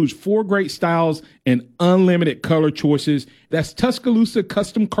 which includes 4 great styles and unlimited color choices. That's Tuscaloosa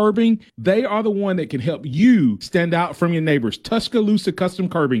Custom Curbing. They are the one that can help you stand out from your neighbors. Tuscaloosa Custom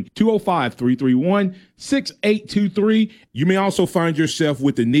Curbing, 205-331-6823. You may also find yourself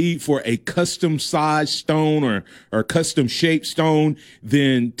with the need for a custom size stone or custom shaped stone.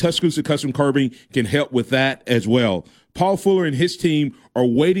 Then Tuscaloosa Custom Curbing can help with that as well. Paul Fuller and his team are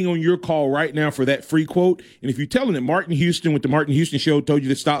waiting on your call right now for that free quote. And if you tell them that Martin Houston with the Martin Houston Show told you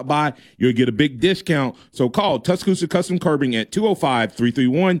to stop by, you'll get a big discount. So call Tuscaloosa Custom Curbing at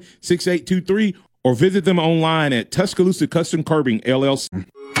 205-331-6823 or visit them online at Tuscaloosa Custom Curbing LLC. The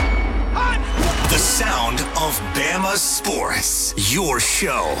sound of Bama sports. Your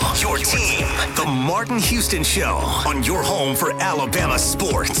show, your team. The Martin Houston Show on your home for Alabama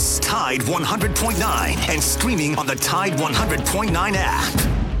sports. Tide 100.9 and streaming on the Tide 100.9 app.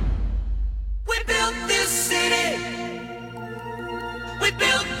 We built this city. We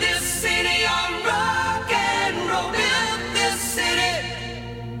built this city on rock and roll. Built this city.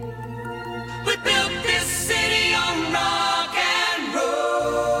 We built this city on rock and roll.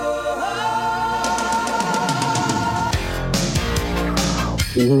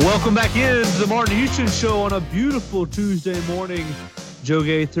 Welcome back in to the Martin Houston Show on a beautiful Tuesday morning. Joe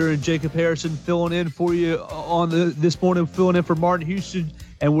Gaither and Jacob Harrison filling in for you on this morning, filling in for Martin Houston.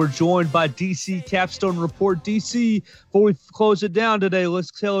 And we're joined by DC Capstone Report. DC, before we close it down today, let's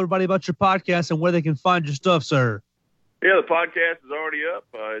tell everybody about your podcast and where they can find your stuff, sir. Yeah, the podcast is already up.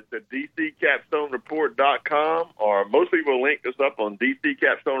 It's at DCCapstoneReport.com, or most people link us up on DC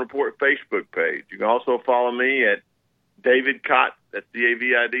Capstone Report Facebook page. You can also follow me at David Cott, that's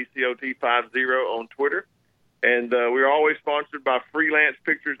DAVIDCOT 50 on Twitter. And we're always sponsored by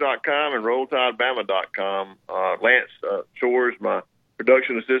FreelancePictures.com and RollTideBama.com. Lance Shores, my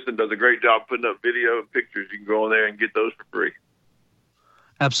production assistant, does a great job putting up video and pictures. You can go in there and get those for free.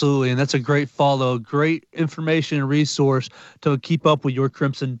 Absolutely, and that's a great follow, great information and resource to keep up with your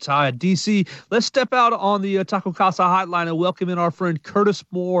Crimson Tide. DC, let's step out on the Taco Casa hotline and welcome in our friend Curtis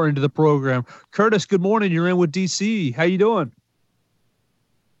Moore into the program. Curtis, good morning. You're in with DC. How you doing?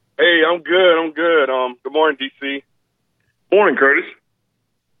 Hey, I'm good. Good morning, DC. Morning, Curtis.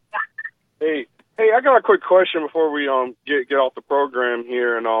 Hey, I got a quick question before we get off the program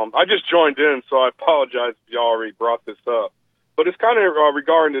here, and I just joined in, so I apologize if y'all already brought this up. But it's kind of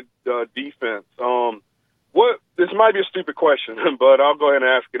regarding the defense. This might be a stupid question, but I'll go ahead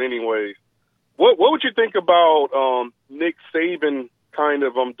and ask it anyways. What would you think about Nick Saban kind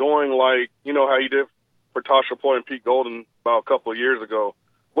of doing like, you know, how he did for Tasha Ploy and Pete Golden about a couple of years ago?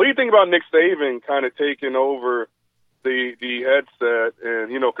 What do you think about Nick Saban kind of taking over the headset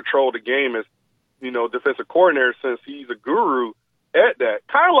and, you know, control the game as, you know, defensive coordinator, since he's a guru at that?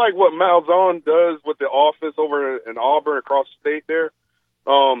 Kind of like what Malzahn does with the offense over in Auburn across the state there.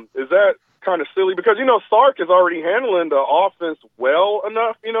 Is that kind of silly? Because, you know, Sark is already handling the offense well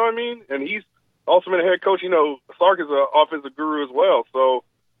enough, you know what I mean? And he's also been a head coach. You know, Sark is an offensive guru as well. So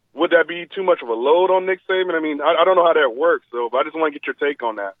would that be too much of a load on Nick Saban? I mean, I don't know how that works, so but I just want to get your take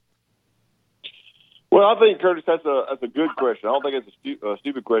on that. Well, I think, Curtis, that's a good question. I don't think it's a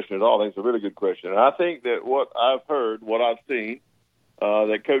stupid question at all. I think it's a really good question. And I think that what I've heard, what I've seen,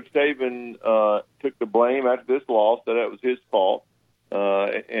 that Coach Saban took the blame after this loss, that it was his fault.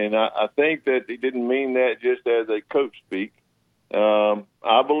 And I think that he didn't mean that just as a coach speak.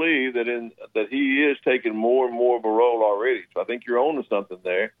 I believe that he is taking more and more of a role already. So I think you're on to something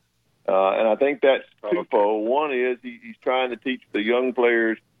there. And I think that's twofold. One is he's trying to teach the young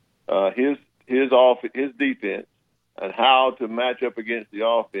players his defense and how to match up against the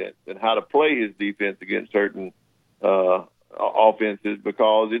offense and how to play his defense against certain offenses,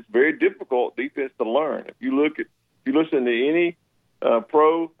 because it's very difficult defense to learn. If you listen to any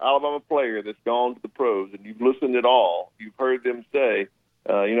pro Alabama player that's gone to the pros and you've listened at all, you've heard them say,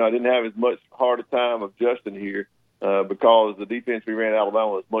 I didn't have as much harder time adjusting here because the defense we ran at Alabama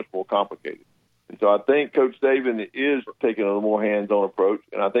was much more complicated. And so I think Coach Saban is taking a more hands-on approach,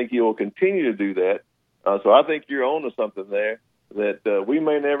 and I think he will continue to do that. So I think you're on to something there that we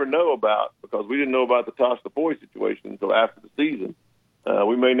may never know about, because we didn't know about the Tosh Lavoie situation until after the season.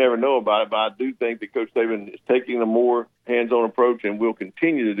 We may never know about it, but I do think that Coach Saban is taking a more hands-on approach and will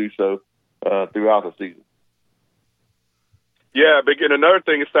continue to do so throughout the season. Yeah, but again, another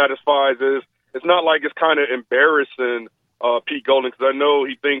thing it satisfies is it's not like it's kind of embarrassing Pete Golden, because I know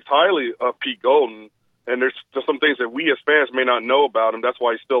he thinks highly of Pete Golden, and there's just some things that we as fans may not know about him. That's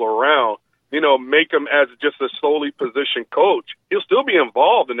why he's still around. You know, make him as just a solely positioned coach. He'll still be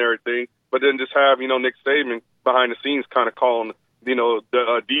involved in everything, but then just have, Nick Saban behind the scenes kind of calling,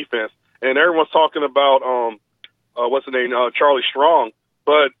 the defense. And everyone's talking about, what's the name, Charlie Strong.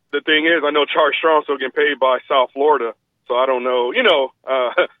 But the thing is, I know Charlie Strong's still getting paid by South Florida, so I don't know,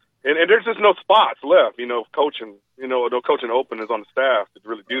 and there's just no spots left, coaching, no coaching openers on the staff to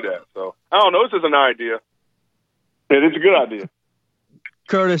really do that. So I don't know. This is an idea. It is a good idea.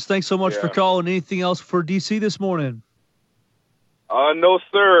 Curtis, thanks so much for calling. Anything else for DC this morning? No,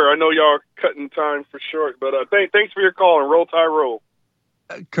 sir. I know y'all are cutting time for short, but thanks for your call, and roll Tide roll.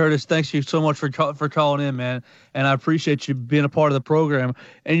 Curtis, thanks you so much for calling in, man, and I appreciate you being a part of the program.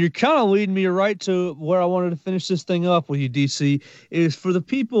 And you're kind of leading me right to where I wanted to finish this thing up with you, DC, is for the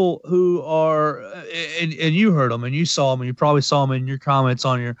people who are, and you heard them, and you saw them, and you probably saw them in your comments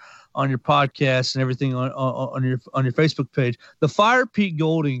on on your podcast and everything on your Facebook page. The Fire Pete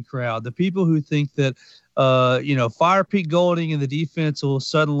Golding crowd, the people who think that fire Pete Golding and the defense will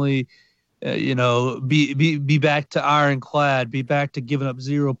suddenly be back to ironclad, be back to giving up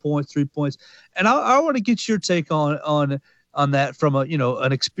 0 points, 3 points. And I want to get your take on that from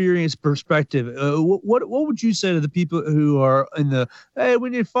an experienced perspective. What would you say to the people who are in the, hey, we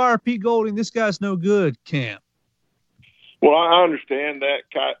need to fire Pete Golding, this guy's no good camp? Well, I understand that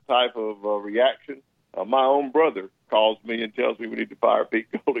type of reaction. My own brother calls me and tells me we need to fire Pete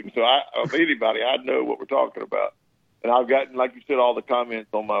Golding. So anybody, I know what we're talking about. And I've gotten, like you said, all the comments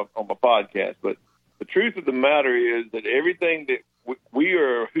on my podcast. But the truth of the matter is that everything that we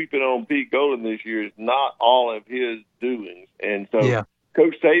are heaping on Pete Golding this year is not all of his doings. And so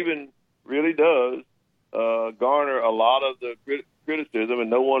Coach Saban really does garner a lot of the criticism,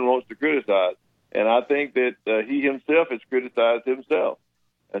 and no one wants to criticize. And I think that he himself has criticized himself.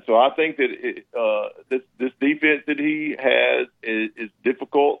 And so I think that this defense that he has is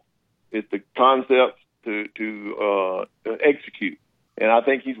difficult. It's the concept to execute. And I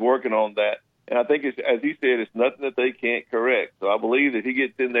think he's working on that. And I think, as he said, it's nothing that they can't correct. So I believe that he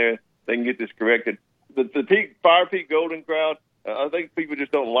gets in there, they can get this corrected. The Fire Pete Golding crowd, I think people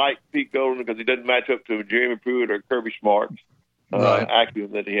just don't like Pete Golding because he doesn't match up to Jeremy Pruitt or Kirby Smart's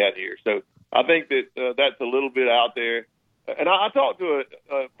acumen that he had here. So I think that that's a little bit out there. And I talked to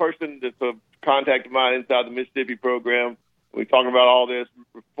a person that's a contact of mine inside the Mississippi program. We talking about all this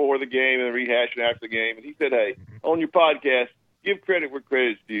before the game and rehashing after the game. And he said, hey, on your podcast, give credit where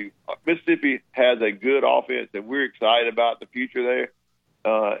credit's due. Mississippi has a good offense, and we're excited about the future there.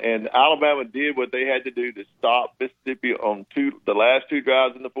 And Alabama did what they had to do to stop Mississippi on the last two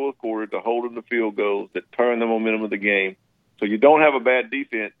drives in the fourth quarter to hold them to field goals that turned the momentum of the game. So you don't have a bad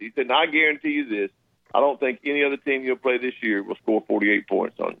defense. He said, and I guarantee you this, I don't think any other team you'll play this year will score 48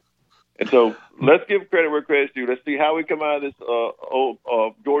 points on you. And so let's give credit where credit's due. Let's see how we come out of this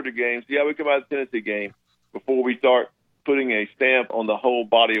Georgia game, see how we come out of the Tennessee game before we start putting a stamp on the whole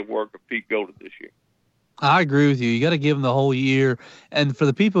body of work of Pete Golding this year. I agree with you. You got to give him the whole year. And for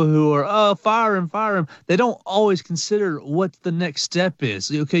the people who are, fire him, they don't always consider what the next step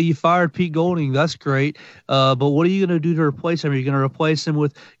is. Okay, you fired Pete Golding. That's great. But what are you going to do to replace him? Are you going to replace him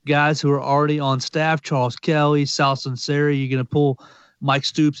with guys who are already on staff, Charles Kelly, Sal Sunseri? You're going to pull Mike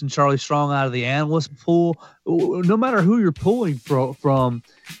Stoops and Charlie Strong out of the analyst pool? No matter who you're pulling from,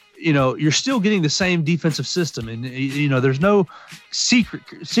 you're still getting the same defensive system. And, there's no secret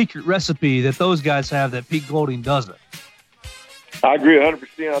recipe that those guys have that Pete Golding doesn't. I agree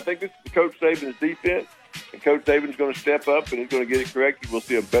 100%. I think this is Coach Saban's defense, and Coach Saban's going to step up, and he's going to get it corrected. We'll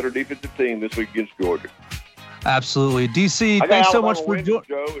see a better defensive team this week against Georgia. Absolutely. DC, thanks so much for joining.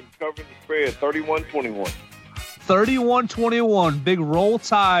 Joe, and covering the spread, 31-21. 31-21. Big Roll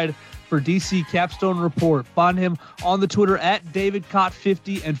Tide for DC Capstone Report. Find him on the Twitter at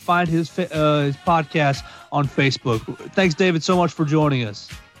DavidCott50 and find his podcast on Facebook. Thanks, David, so much for joining us.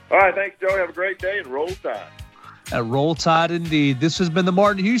 All right, thanks, Joe. Have a great day and Roll Tide. Roll Tide indeed. This has been the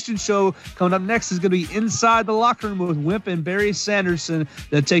Martin Houston Show. Coming up next is going to be Inside the Locker Room with Wimp and Barry Sanderson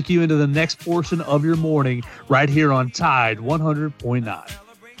that take you into the next portion of your morning right here on Tide 100.9.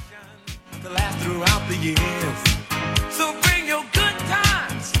 To last throughout the year.